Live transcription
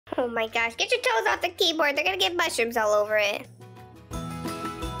Oh my gosh, get your toes off the keyboard. They're gonna get mushrooms all over it.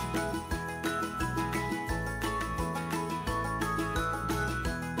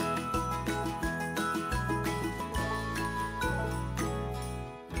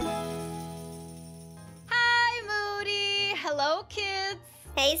 Hi, Moody. Hello, kids.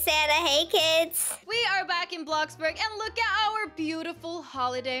 Hey Santa, hey kids. We are back in Bloxburg, and look at our beautiful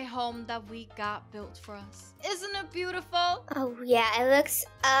holiday home that we got built for us. Isn't it beautiful? Oh yeah, it looks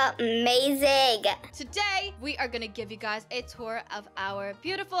amazing. Today, we are gonna give you guys a tour of our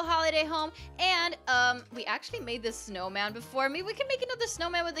beautiful holiday home, and we actually made this snowman before. Maybe we can make another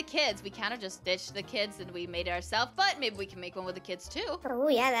snowman with the kids. We kind of just ditched the kids and we made it ourselves, but maybe we can make one with the kids too. Oh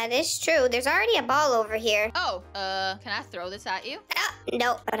yeah, that is true. There's already a ball over here. Oh, can I throw this at you?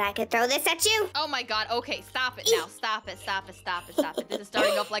 No, but I could throw this at you. Oh my god, okay, stop it now. Stop it, stop it, stop it, stop it. This is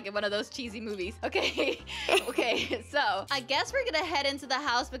starting off like in one of those cheesy movies. Okay, okay, so I guess we're gonna head into the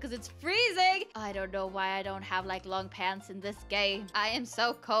house because it's freezing. I don't know why I don't have like long pants in this game. I am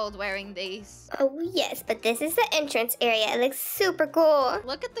so cold wearing these. Oh yes, but this is the entrance area. It looks super cool.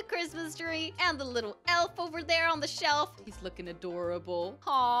 Look at the Christmas tree and the little elf over there on the shelf. He's looking adorable.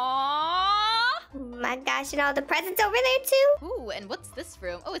 Aww. Oh my gosh, and all the presents over there too. Ooh, and what's this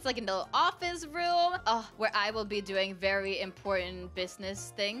room? Oh, it's like a little office room. Oh, where I will be doing very important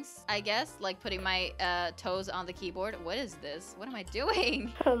business things, I guess. Like putting my toes on the keyboard. What is this? What am I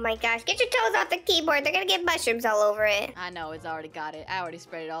doing? Oh my gosh, get your toes off the keyboard. They're gonna get mushrooms all over it. I know, it's already got it. I already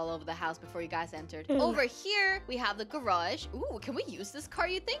spread it all over the house before you guys entered. Over here, we have the garage. Ooh, can we use this car,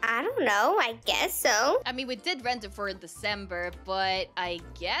 you think? I don't know, I guess so. I mean, we did rent it for December, but I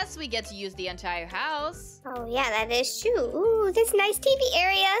guess we get to use the entire house. Oh yeah, that is true. Ooh, this nice TV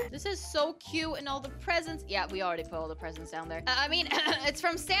area. This is so cute, and all the presents. Yeah, we already put all the presents down there. I mean, it's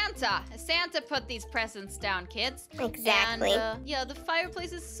from Santa. Santa put these presents down, kids. Exactly. And yeah, the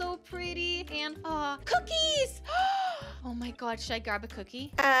fireplace is so pretty. And cookies! Oh my god, should I grab a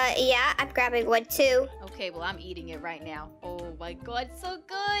cookie? Yeah, I'm grabbing one too. Okay, well, I'm eating it right now. Oh my god, so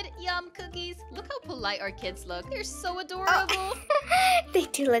good. Yum, cookies. Look how polite our kids look. They're so adorable. Oh. They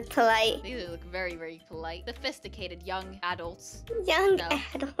do look polite. They look very, very polite. Sophisticated young adults. Young No.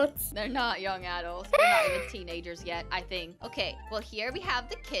 adults. They're not young adults. They're not even teenagers yet, I think. Okay, well, here we have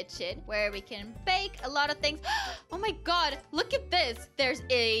the kitchen where we can bake a lot of things. Oh my god, look at this. There's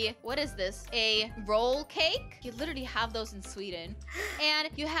a, what is this? A roll cake. You literally have those in Sweden. And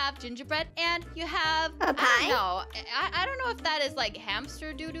you have gingerbread and you have, A pie? I don't know. I don't know if that is like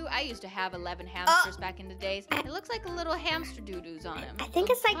hamster doo-doo. I used to have 11 hamsters back in the days. It looks like a little hamster doo-doos on them. I think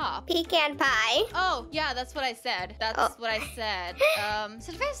it's like pecan pie. Oh, yeah, that's what I said. That's what I said.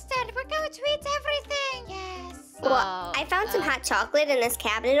 Sylvester, we're going to eat everything. Yes. Well, I found some hot chocolate in this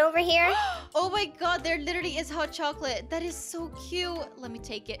cabinet over here. Oh my god, there literally is hot chocolate. That is so cute. Let me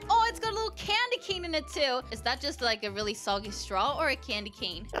take it. Oh, it's got a little candy cane in it too. Is that just like a really soggy straw or a candy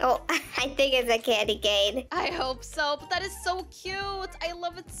cane? Oh, I think it's a candy cane. I hope so, but that is so cute. I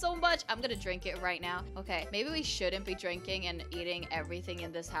love it so much. I'm gonna drink it right now. Okay, maybe we shouldn't be drinking and eating everything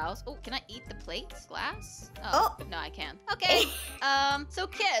in this house. Oh, can I eat the plate? Glass? Oh, no, I can't. Okay, so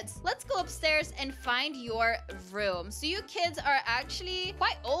kids, let's go upstairs and find your room. So you kids are actually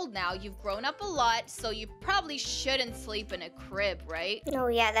quite old now. You've grown up a lot, so you probably shouldn't sleep in a crib, right? Oh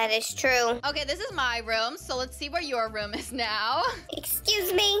yeah, that is true. Okay, this is my room, so let's see where your room is now.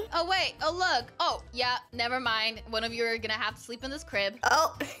 Excuse me? Oh, wait. Oh, look. Oh, yeah, never mind. One of you are gonna have to sleep in this crib.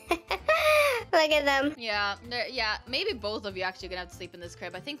 Oh, look at them. Yeah, maybe both of you actually are gonna have to sleep in this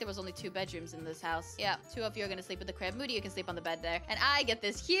crib. I think there was only 2 bedrooms in this house. Yeah, 2 of you are gonna sleep in the crib. Moody, you can sleep on the bed there. And I get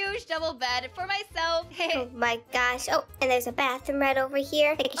this huge double bed for myself. Oh my gosh. Oh, and there's a bathroom right over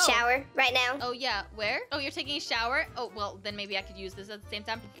here. Take a shower right now. Oh, yeah. Where? Oh, you're taking a shower? Oh, well, then maybe I could use this at the same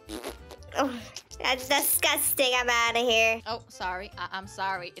time. Oh, that's disgusting. I'm out of here. Oh, sorry. I'm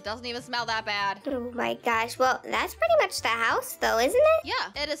sorry. It doesn't even smell that bad. Oh my gosh. Well, that's pretty much the house though, isn't it?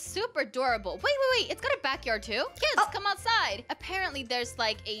 Yeah, it is super adorable. Wait. It's got a backyard too. Kids, come outside. Apparently there's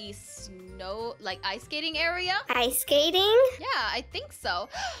like a ice skating area. Ice skating? Yeah, I think so.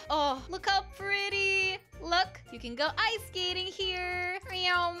 Oh, look how pretty. Look, you can go ice skating here.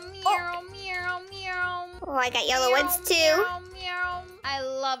 Meow, meow, meow, meow. Oh, I got yellow ones too. Meow, meow. I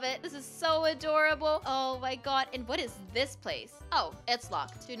love it. This is so adorable. Oh my god. And what is this place? Oh, it's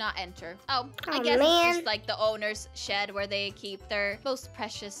locked. Do not enter. Oh, I guess it's just like the owner's shed where they keep their most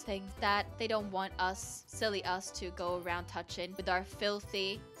precious things that they don't want us, silly us, to go around touching with our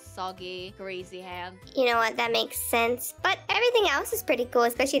filthy soggy, greasy hand. You know what? That makes sense. But everything else is pretty cool,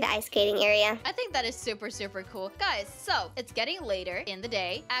 especially the ice skating area. I think that is super, super cool. Guys, so it's getting later in the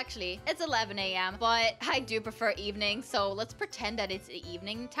day. Actually, it's 11 a.m., but I do prefer evening, so let's pretend that it's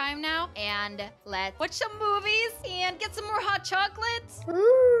evening time now, and let's watch some movies and get some more hot chocolates.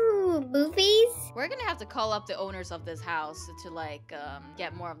 Ooh, movies? We're gonna have to call up the owners of this house to, like,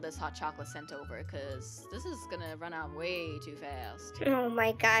 get more of this hot chocolate sent over, because this is gonna run out way too fast. Oh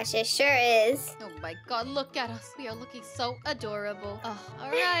my gosh, it sure is. Oh my god, look at us. We are looking so adorable. Oh,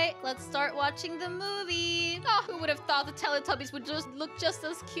 alright, let's start watching the movie. Oh, who would have thought the Teletubbies would just look just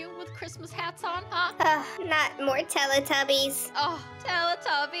as cute with Christmas hats on, huh? Not more Teletubbies. Oh,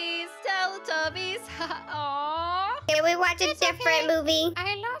 Teletubbies, Teletubbies. Aww. Can we watch a different movie?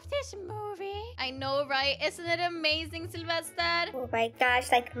 I love this movie. I know, right? Isn't it amazing, Sylvester? Oh my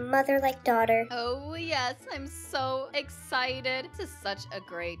gosh, like mother, like daughter. Oh, yes. I'm so excited. This is such a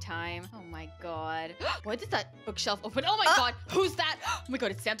great time. Oh my god. Why did that bookshelf open? Oh my god. Who's that? Oh my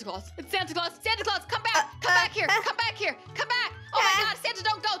god, it's Santa Claus. It's Santa Claus. Santa Claus, come back. Come back here. Come back here. Come back. Oh my god, Santa,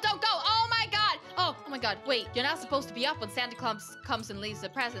 don't go. Don't go. Oh my god. Oh my god. Wait, you're not supposed to be up when Santa Claus comes and leaves the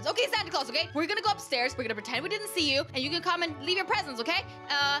presents. Okay, Santa Claus, okay? We're gonna go upstairs. We're gonna pretend we didn't see you, and you can come and leave your presents, okay?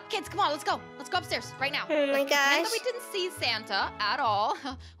 Kids, come on, let's go. Let's go upstairs right now. Oh my gosh. Pretend that we didn't see Santa at all.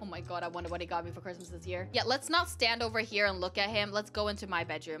 Oh my god, I wonder what he got me for Christmas this year. Yeah, let's not stand over here and look at him. Let's go into my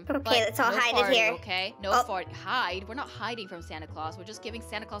bedroom. Okay, But let's all no hide in farting, here. Okay? No hide. We're not hiding from Santa Claus. We're just giving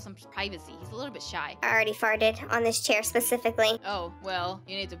Santa Claus some privacy. He's a little bit shy. I already farted on this chair specifically. Oh, well,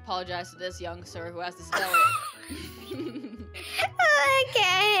 you need to apologize to this young sir who has to smell it. Look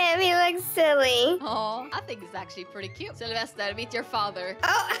at him, he looks silly. Oh, I think he's actually pretty cute. Sylvester, meet your father.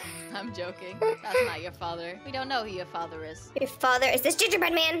 Oh, I'm joking. That's not your father. We don't know who your father is. your father, is this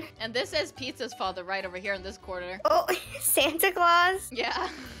Gingerbread Man? And this is Pizza's father right over here in this corner. Oh, Santa Claus? Yeah.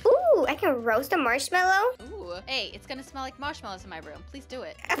 Ooh, I can roast a marshmallow? Ooh. Hey, it's gonna smell like marshmallows in my room. Please do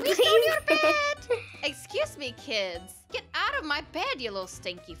it. Please Don't your bed! Excuse me, kids. Get out of my bed, you little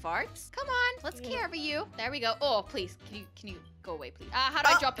stinky farts. Come on, let's carry you. There we go. Oh, please, can you go away, please? How do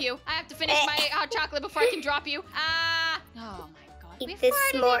I drop you? I have to finish my hot chocolate before I can drop you. Oh my god. Eat We this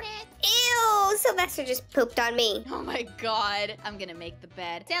farted more. in it. Ew, Sylvester just pooped on me. Oh my god. I'm gonna make the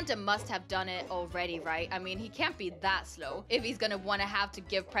bed. Santa must have done it already, right? I mean, he can't be that slow. If he's gonna wanna have to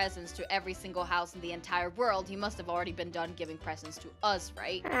give presents to every single house in the entire world, he must have already been done giving presents to us,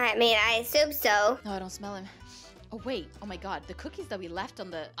 right? I mean, I assume so. No, I don't smell him. Oh wait, oh my god, the cookies that we left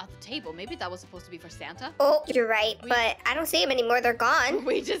on at the table, maybe that was supposed to be for Santa? Oh, you're right, but I don't see him anymore. They're gone.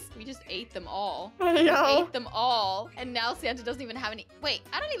 We just ate them all. Oh We no. ate them all. And now Santa doesn't even have any. Wait,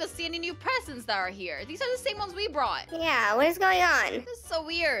 I don't even see any new presents that are here. These are the same ones we brought. Yeah, what is going on? This is so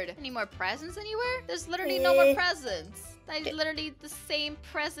weird. Any more presents anywhere? There's literally no more presents. That is literally the same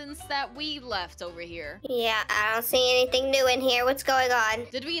presents that we left over here. Yeah, I don't see anything new in here. What's going on?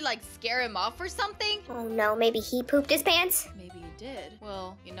 Did we like scare him off or something? Oh no, maybe he pooped his pants? Maybe he did.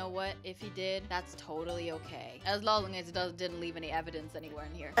 Well, you know what? If he did, that's totally okay. As long as it didn't leave any evidence anywhere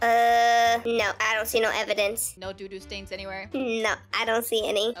in here. No, I don't see no evidence. No doo-doo stains anywhere? No, I don't see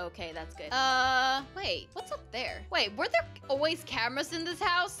any. Okay, that's good. Wait, what's up there? Wait, were there always cameras in this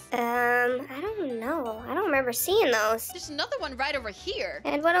house? I don't know. I don't remember seeing those. There's another one right over here.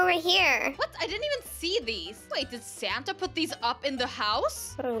 And what over here? What? I didn't even see these. Wait, did Santa put these up in the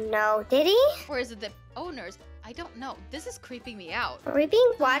house? Oh no, did he? Or is it the owners? I don't know. This is creeping me out. Are we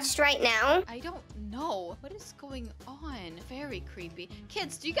being watched right now? I don't know. What is going on? Very creepy.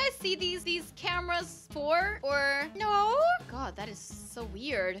 Kids, do you guys see these cameras before? Or no? God, that is so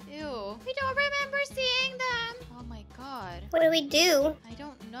weird. Ew. We don't remember seeing them. Oh my god. What do we do? I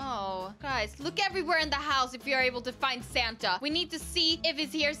don't know. Guys, look everywhere in the house if you're able to find Santa. We need to see if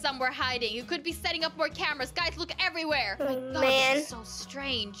he's here somewhere hiding. You could be setting up more cameras. Guys, look everywhere. Oh, my god, man. this is so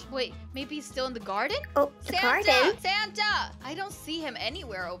strange. Wait, maybe he's still in the garden? Oh, the Santa! garden? Santa! I don't see him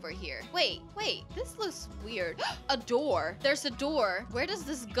anywhere over here. Wait, this looks weird. A door. There's a door. Where does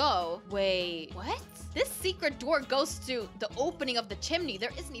this go? Wait, what? This secret door goes to the opening of the chimney.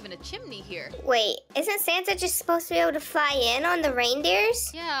 There isn't even a chimney here. Wait, isn't Santa just supposed to be able to fly in on the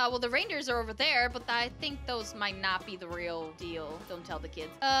reindeers? Yeah, well, the reindeers are over there, but I think those might not be the real deal. Don't tell the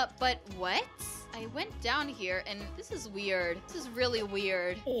kids. But what? I went down here, and this is weird. This is really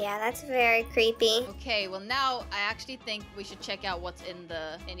weird. Yeah, that's very creepy. Okay, well now I actually think we should check out what's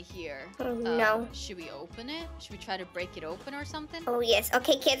in here. Oh no. Should we open it? Should we try to break it open or something? Oh yes.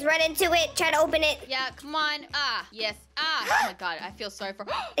 Okay, kids, run into it. Try to open it. Yeah, come on. Ah, yes. Ah! Oh my god, I feel sorry for...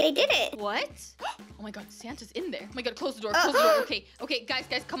 They did it. What? Oh my god, Santa's in there. Oh my god, close the door, close the door. Okay, guys,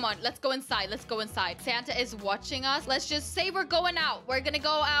 come on. Let's go inside. Santa is watching us. Let's just say we're going out. We're gonna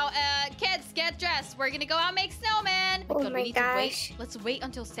go out. Kids, get dressed. We're gonna go out and make snowman. Oh my we need to gosh. wait. Let's wait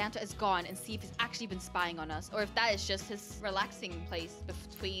until Santa is gone and see if he's actually been spying on us. Or if that is just his relaxing place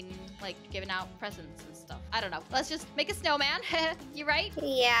between, like, giving out presents and stuff. I don't know. Let's just make a snowman. You right?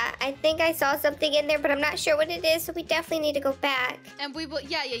 Yeah, I think I saw something in there, but I'm not sure what it is, so we definitely need to go back. And we will,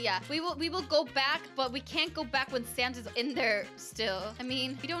 yeah. We will go back, but we can't go back when Santa's in there still. I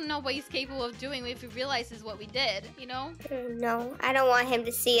mean, we don't know what he's capable of doing if he realizes what we did, you know? No, I don't want him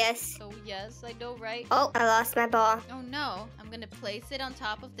to see us. So yes, I know, right? Oh, I lost my ball. Oh no, I'm gonna place it on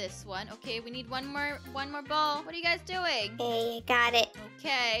top of this one. Okay, we need one more ball. What are you guys doing? Hey, got it.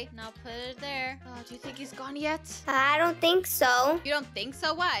 Okay, now put it there. Do you think he's gone yet? I don't think so. You don't think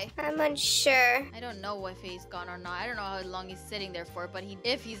so? Why? I'm unsure. I don't know if he's gone or not. I don't know how long he's sitting there for, but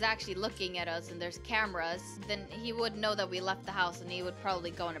if he's actually looking at us and there's cameras, then he would know that we left the house and he would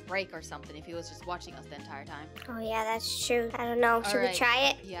probably go on a break or something if he was just watching us the entire time. Oh yeah, that's true. I don't know. Should we try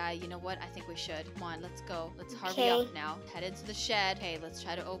it? Yeah, you know what? I think we should. Come on, let's go. Let's hurry up now. Head into the shed. Okay, let's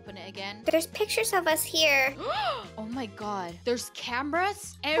try to open it again. There's pictures of us here. Oh my god. There's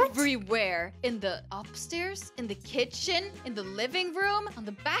cameras everywhere. In the upstairs, in the kitchen, in the living room, on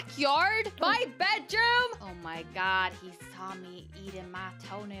the backyard, my bedroom. Oh my god, he saw me eating my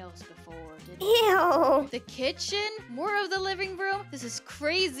toenails before, didn't he? Ew. The kitchen? More of the living room? This is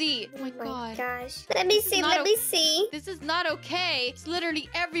crazy. Oh my god. Gosh. Let me see. This is not okay. It's literally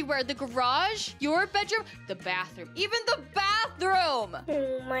everywhere. The garage, your bedroom, the bathroom, even the bathroom.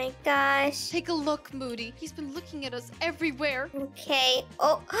 Oh my gosh. Take a look, Moody. He's been looking at us everywhere. Okay.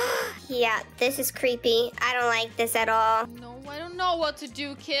 Oh, yeah, this is creepy. I don't like this at all. No, I don't know what to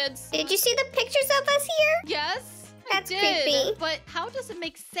do, kids. Did you see the pictures of us here? Yes. That's did, creepy. But how does it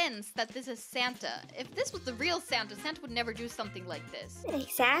make sense that this is Santa? If this was the real Santa, Santa would never do something like this.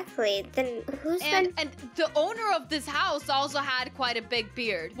 Exactly. Then who's and the owner of this house also had quite a big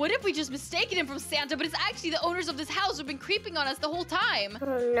beard. What if we just mistaken him from Santa, but it's actually the owners of this house who've been creeping on us the whole time?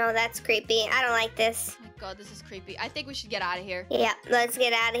 Oh no, that's creepy. I don't like this. Oh my god, this is creepy. I think we should get out of here. Yeah, let's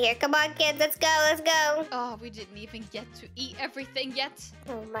get out of here. Come on, kids. Let's go. Let's go. Oh, we didn't even get to eat everything yet.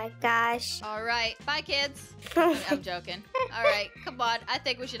 Oh my gosh. All right. Bye, kids. I'm joking. All right, come on. I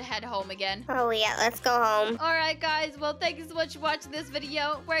think we should head home again. Oh, yeah, let's go home. All right, guys. Well, thank you so much for watching this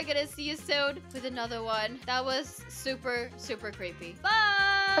video. We're going to see you soon with another one. That was super, super creepy. Bye!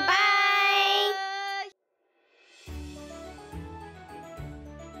 Bye-bye!